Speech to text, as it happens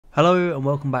Hello and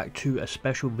welcome back to a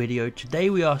special video. Today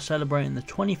we are celebrating the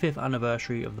 25th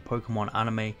anniversary of the Pokemon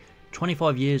anime.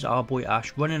 25 years our boy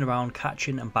Ash running around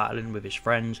catching and battling with his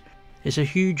friends. It's a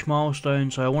huge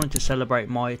milestone, so I wanted to celebrate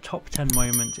my top 10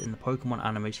 moments in the Pokemon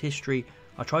anime's history.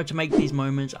 I tried to make these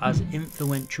moments as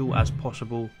influential as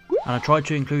possible, and I tried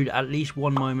to include at least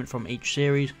one moment from each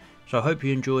series, so I hope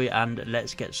you enjoy and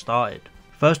let's get started.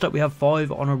 First up we have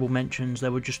 5 honourable mentions.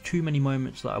 There were just too many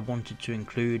moments that I wanted to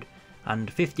include.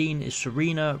 And 15 is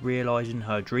Serena realising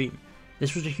her dream.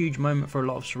 This was a huge moment for a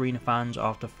lot of Serena fans.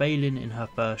 After failing in her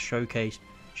first showcase,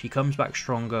 she comes back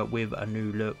stronger with a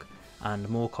new look and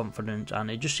more confident, and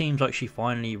it just seems like she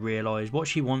finally realised what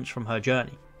she wants from her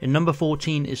journey. In number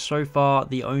 14 is so far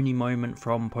the only moment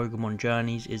from Pokemon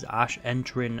Journeys is Ash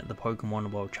entering the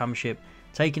Pokemon World Championship,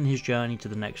 taking his journey to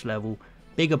the next level.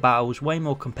 Bigger battles, way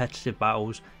more competitive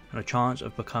battles, and a chance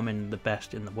of becoming the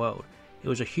best in the world. It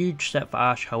was a huge step for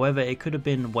Ash, however it could have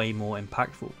been way more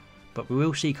impactful, but we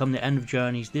will see come the end of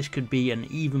Journeys this could be an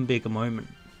even bigger moment.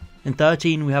 In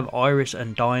 13 we have Iris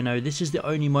and Dino. This is the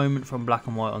only moment from Black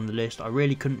and White on the list. I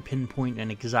really couldn't pinpoint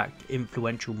an exact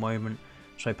influential moment,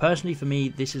 so personally for me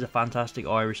this is a fantastic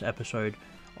Iris episode.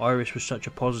 Iris was such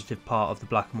a positive part of the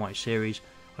Black and White series.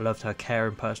 I loved her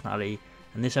caring personality,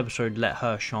 and this episode let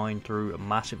her shine through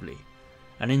massively.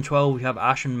 And in 12 we have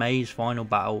Ash and May's final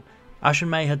battle. Ash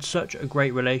and May had such a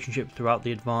great relationship throughout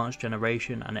the advanced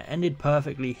generation, and it ended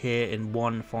perfectly here in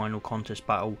one final contest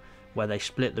battle where they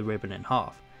split the ribbon in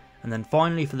half. And then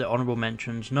finally for the honourable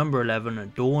mentions, number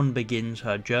 11, Dawn begins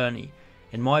her journey.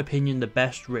 In my opinion the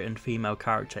best written female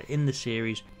character in the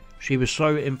series. She was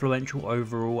so influential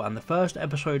overall, and the first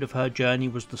episode of her journey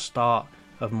was the start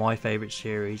of my favourite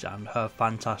series and her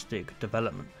fantastic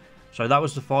development. So that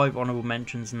was the 5 honourable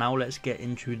mentions. Now let's get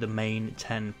into the main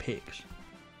 10 picks.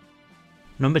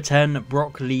 Number 10,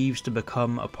 Brock leaves to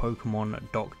become a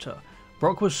Pokemon doctor.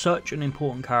 Brock was such an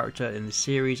important character in the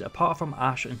series. Apart from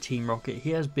Ash and Team Rocket,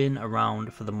 he has been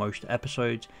around for the most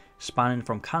episodes, spanning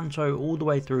from Kanto all the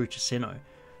way through to Sinnoh.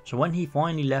 So when he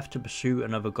finally left to pursue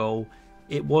another goal,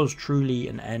 it was truly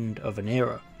an end of an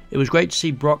era. It was great to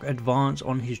see Brock advance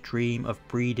on his dream of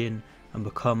breeding and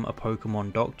become a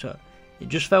Pokemon doctor. It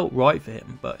just felt right for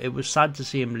him, but it was sad to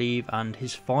see him leave, and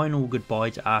his final goodbye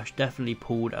to Ash definitely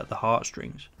pulled at the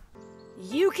heartstrings.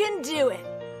 You can do it,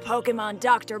 Pokemon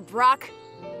Dr. Brock.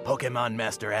 Pokemon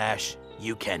Master Ash,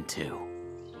 you can too.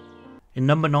 In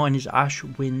number 9 is Ash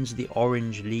wins the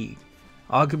Orange League.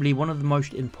 Arguably one of the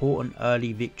most important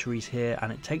early victories here,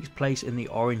 and it takes place in the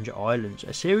Orange Islands,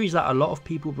 a series that a lot of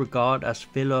people regard as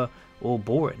filler or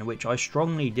boring, which I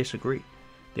strongly disagree.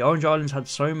 The Orange Islands had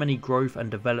so many growth and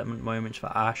development moments for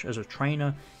Ash as a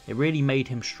trainer. It really made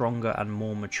him stronger and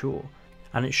more mature,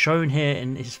 and it's shown here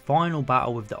in his final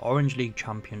battle with the Orange League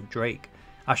champion Drake.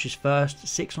 Ash's first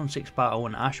 6-on-6 battle,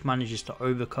 and Ash manages to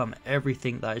overcome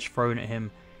everything that is thrown at him,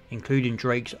 including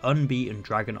Drake's unbeaten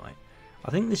Dragonite.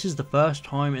 I think this is the first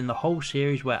time in the whole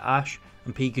series where Ash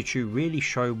and Pikachu really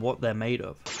show what they're made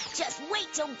of. Just wait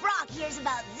till Brock hears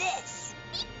about this.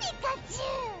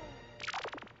 Pikachu!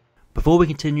 Before we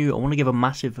continue, I want to give a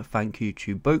massive thank you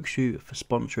to Bokusu for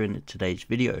sponsoring today's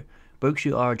video.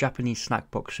 Bokusu are a Japanese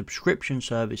snack box subscription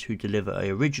service who deliver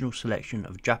an original selection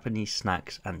of Japanese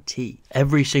snacks and tea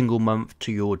every single month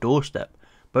to your doorstep.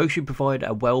 Bokusu provide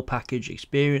a well-packaged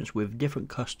experience with different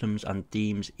customs and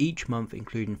themes each month,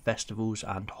 including festivals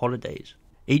and holidays.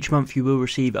 Each month you will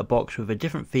receive a box with a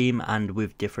different theme and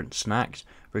with different snacks.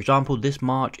 For example, this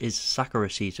March is Sakura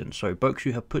season, so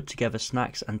Bokusu have put together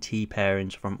snacks and tea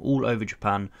pairings from all over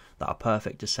Japan that are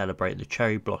perfect to celebrate the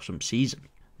cherry blossom season.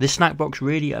 This snack box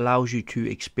really allows you to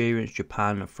experience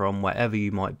Japan from wherever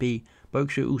you might be.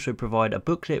 Bokusu also provide a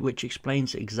booklet which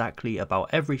explains exactly about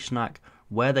every snack,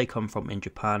 where they come from in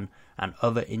Japan, and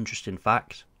other interesting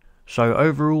facts. So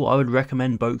overall, I would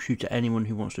recommend Bokusu to anyone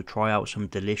who wants to try out some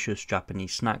delicious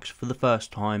Japanese snacks for the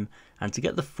first time and to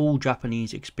get the full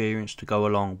Japanese experience to go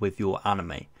along with your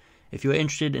anime. If you're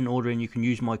interested in ordering, you can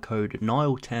use my code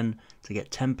Niall10 to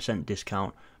get 10%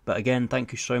 discount. But again,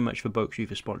 thank you so much for Bokusu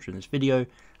for sponsoring this video,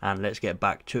 and let's get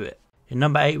back to it. In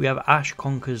number 8 we have Ash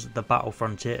conquers the Battle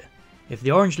Frontier. If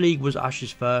the Orange League was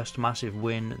Ash's first massive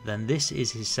win, then this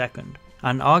is his second,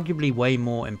 and arguably way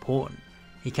more important.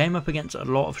 He came up against a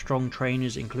lot of strong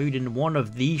trainers, including one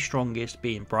of the strongest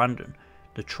being Brandon.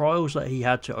 The trials that he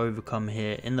had to overcome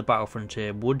here in the Battle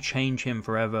Frontier would change him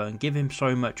forever and give him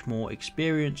so much more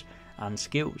experience and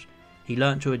skills. He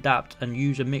learned to adapt and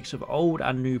use a mix of old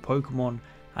and new Pokemon,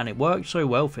 and it worked so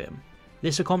well for him.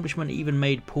 This accomplishment even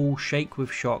made Paul shake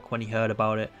with shock when he heard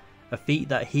about it, a feat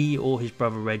that he or his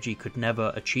brother Reggie could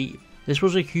never achieve. This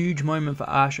was a huge moment for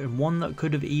Ash, and one that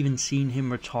could have even seen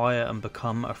him retire and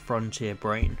become a frontier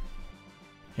brain.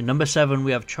 In number 7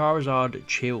 we have Charizard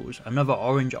Chills, another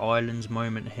Orange Islands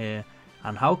moment here,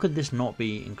 and how could this not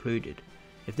be included?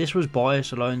 If this was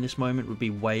bias alone, this moment would be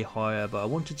way higher, but I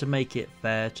wanted to make it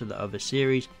fair to the other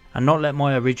series and not let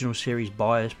my original series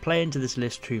bias play into this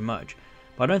list too much.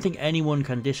 But I don't think anyone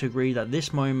can disagree that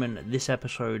this moment, this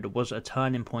episode, was a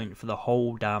turning point for the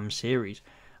whole damn series.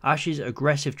 Ash's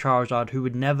aggressive Charizard, who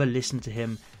would never listen to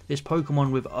him, this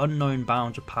Pokemon with unknown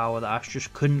bounds of power that Ash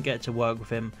just couldn't get to work with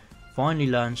him, finally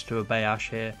learns to obey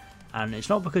Ash here, and it's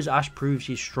not because Ash proves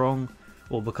he's strong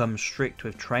or becomes strict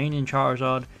with training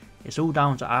Charizard. It's all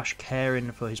down to Ash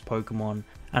caring for his Pokemon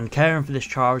and caring for this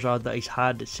Charizard that he's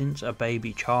had since a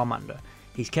baby Charmander.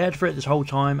 He's cared for it this whole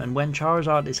time, and when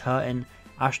Charizard is hurting,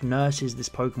 Ash nurses this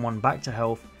Pokemon back to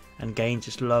health and gains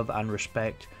its love and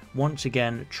respect. Once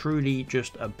again, truly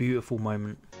just a beautiful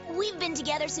moment. We've been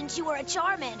together since you were a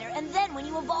Charmander, and then when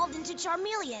you evolved into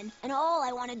Charmeleon. And all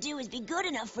I want to do is be good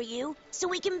enough for you, so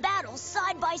we can battle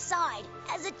side by side,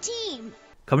 as a team.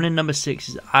 Coming in number 6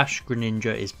 is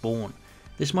Ash-Greninja is Born.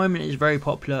 This moment is very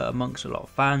popular amongst a lot of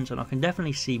fans, and I can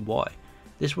definitely see why.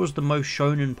 This was the most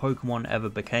shonen Pokemon ever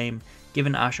became,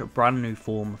 giving Ash a brand new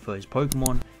form for his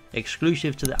Pokemon,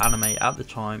 exclusive to the anime at the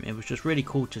time. It was just really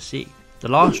cool to see. The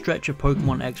last stretch of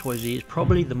Pokemon XYZ is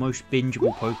probably the most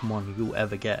bingeable Pokemon you'll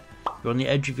ever get. You're on the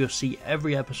edge of your seat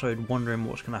every episode wondering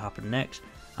what's going to happen next,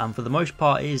 and for the most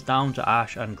part it is down to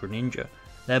Ash and Greninja.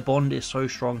 Their bond is so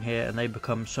strong here and they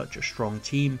become such a strong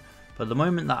team, but the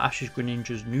moment that Ash's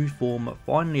Greninja's new form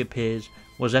finally appears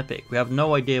was epic. We have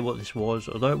no idea what this was,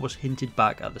 although it was hinted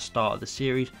back at the start of the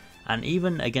series and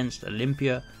even against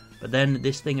Olympia, but then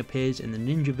this thing appears in the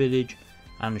Ninja Village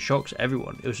and shocks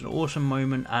everyone. It was an awesome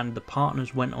moment, and the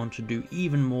partners went on to do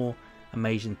even more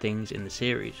amazing things in the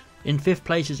series. In 5th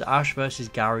place is Ash vs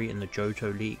Gary in the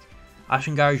Johto League. Ash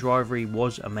and Gary's rivalry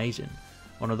was amazing,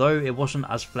 and although it wasn't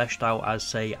as fleshed out as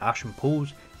say Ash and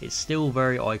Paul's, it's still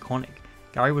very iconic.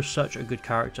 Gary was such a good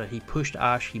character. He pushed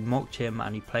Ash, he mocked him,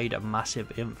 and he played a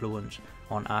massive influence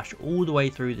on Ash all the way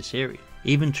through the series,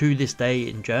 even to this day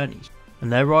in Journeys.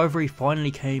 And their rivalry finally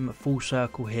came full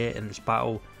circle here in this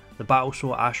battle. The battle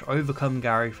saw Ash overcome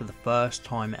Gary for the first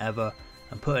time ever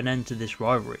and put an end to this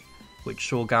rivalry, which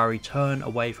saw Gary turn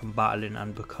away from battling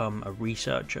and become a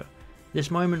researcher.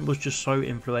 This moment was just so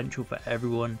influential for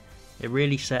everyone. It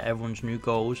really set everyone's new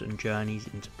goals and journeys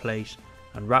into place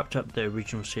and wrapped up the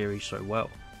original series so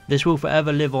well. This will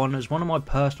forever live on as one of my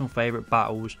personal favourite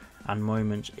battles and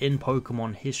moments in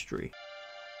Pokemon history.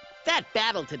 That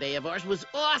battle today of ours was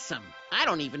awesome. I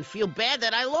don't even feel bad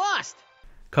that I lost.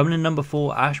 Coming in number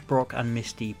 4, Ash, Brock and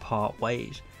Misty part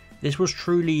ways. This was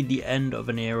truly the end of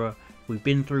an era. We've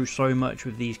been through so much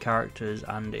with these characters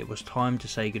and it was time to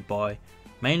say goodbye.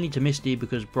 Mainly to Misty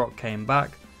because Brock came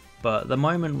back, but the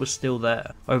moment was still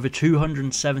there. Over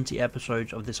 270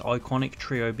 episodes of this iconic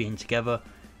trio being together,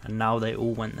 and now they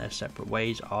all went their separate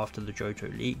ways after the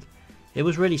Johto League. It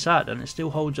was really sad, and it still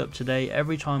holds up today.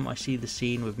 Every time I see the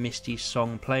scene with Misty's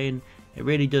song playing, it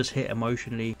really does hit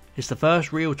emotionally. It's the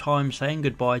first real time saying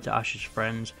goodbye to Ash's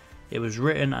friends. It was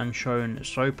written and shown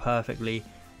so perfectly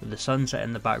with the sunset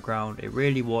in the background. It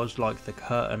really was like the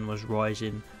curtain was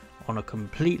rising on a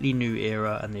completely new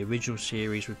era and the original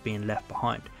series was being left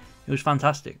behind. It was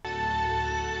fantastic.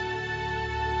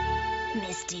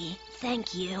 Misty,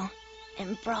 thank you.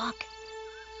 And Brock.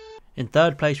 In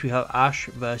 3rd place we have Ash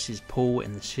vs Paul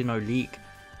in the Sinnoh League.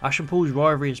 Ash and Paul's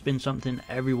rivalry has been something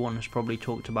everyone has probably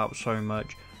talked about so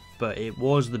much, but it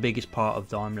was the biggest part of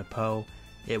Diamond and Pearl.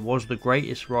 It was the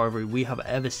greatest rivalry we have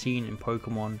ever seen in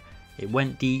Pokemon. It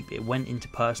went deep, it went into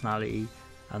personality,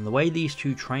 and the way these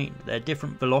two trained, their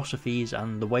different philosophies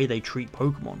and the way they treat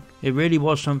Pokemon. It really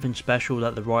was something special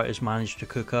that the writers managed to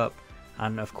cook up,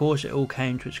 and of course it all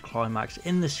came to its climax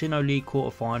in the Sinnoh League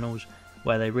quarterfinals,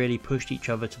 where they really pushed each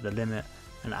other to the limit,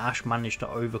 and Ash managed to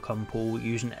overcome Paul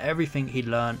using everything he'd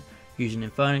learned, using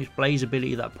Infernape's Blaze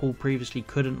ability that Paul previously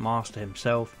couldn't master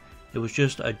himself. It was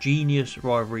just a genius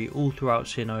rivalry all throughout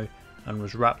Sinnoh and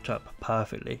was wrapped up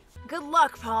perfectly. Good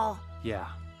luck, Paul. Yeah.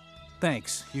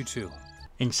 Thanks, you too.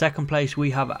 In 2nd place we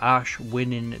have Ash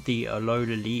winning the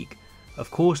Alola League.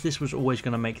 Of course this was always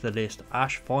going to make the list.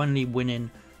 Ash finally winning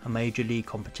a major league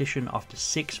competition after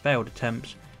 6 failed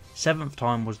attempts. 7th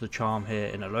time was the charm here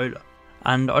in Alola.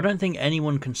 And I don't think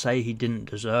anyone can say he didn't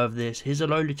deserve this. His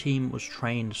Alola team was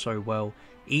trained so well.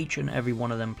 Each and every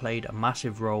one of them played a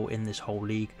massive role in this whole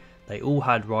league. They all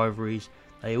had rivalries,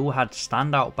 they all had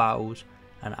standout battles,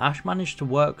 and Ash managed to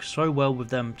work so well with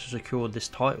them to secure this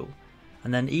title.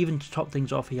 And then even to top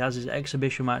things off, he has his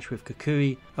exhibition match with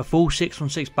Kukui, a full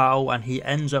 6-on-6 battle, and he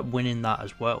ends up winning that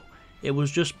as well. It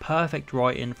was just perfect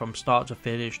writing from start to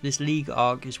finish. This League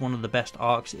arc is one of the best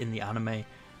arcs in the anime,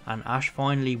 and Ash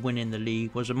finally winning the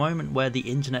League was a moment where the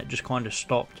internet just kind of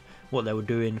stopped what they were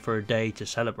doing for a day to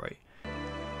celebrate.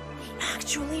 He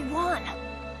actually won.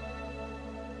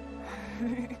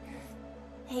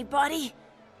 Hey buddy,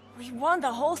 we won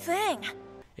the whole thing.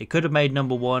 It could have made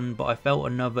number 1, but I felt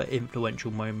another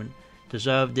influential moment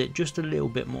deserved it just a little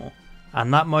bit more.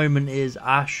 And that moment is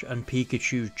Ash and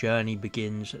Pikachu's journey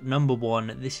begins. Number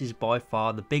 1, this is by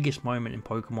far the biggest moment in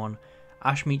Pokemon.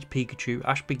 Ash meets Pikachu,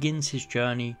 Ash begins his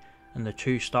journey, and the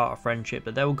two start a friendship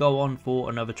that they will go on for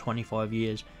another 25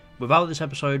 years. Without this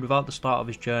episode, without the start of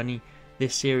his journey,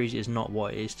 this series is not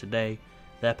what it is today.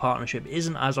 Their partnership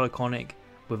isn't as iconic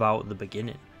without the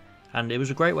beginning. And it was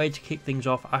a great way to kick things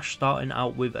off, Ash starting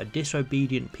out with a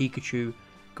disobedient Pikachu,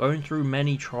 going through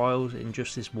many trials in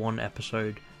just this one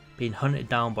episode, being hunted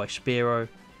down by Spearow,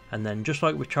 and then just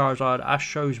like with Charizard, Ash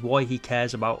shows why he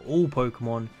cares about all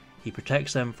Pokemon. He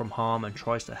protects them from harm and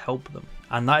tries to help them.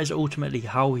 And that is ultimately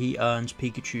how he earns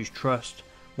Pikachu's trust.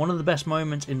 One of the best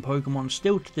moments in Pokemon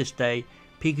still to this day,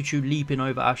 Pikachu leaping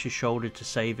over Ash's shoulder to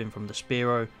save him from the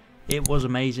Spearow. It was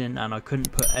amazing, and I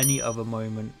couldn't put any other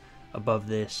moment above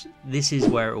this. This is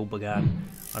where it all began.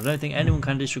 I don't think anyone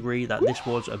can disagree that this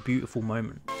was a beautiful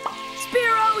moment.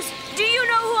 Spearows, do you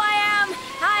know who I am?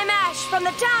 I'm Ash from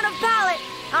the town of Pallet.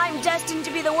 I'm destined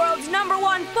to be the world's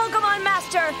 #1 Pokemon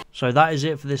Master. So that is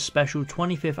it for this special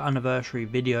 25th anniversary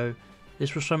video.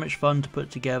 This was so much fun to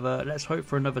put together. Let's hope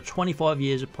for another 25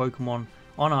 years of Pokemon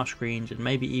on our screens, and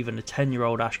maybe even a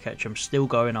 10-year-old Ash Ketchum still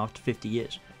going after 50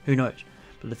 years. Who knows?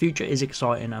 But the future is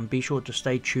exciting, and be sure to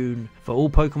stay tuned for all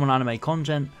Pokemon anime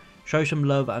content. Show some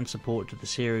love and support to the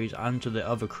series and to the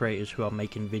other creators who are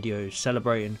making videos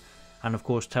celebrating, and of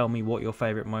course tell me what your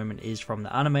favourite moment is from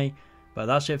the anime. But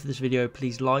that's it for this video.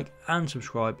 Please like and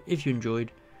subscribe if you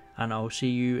enjoyed, and I'll see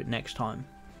you next time.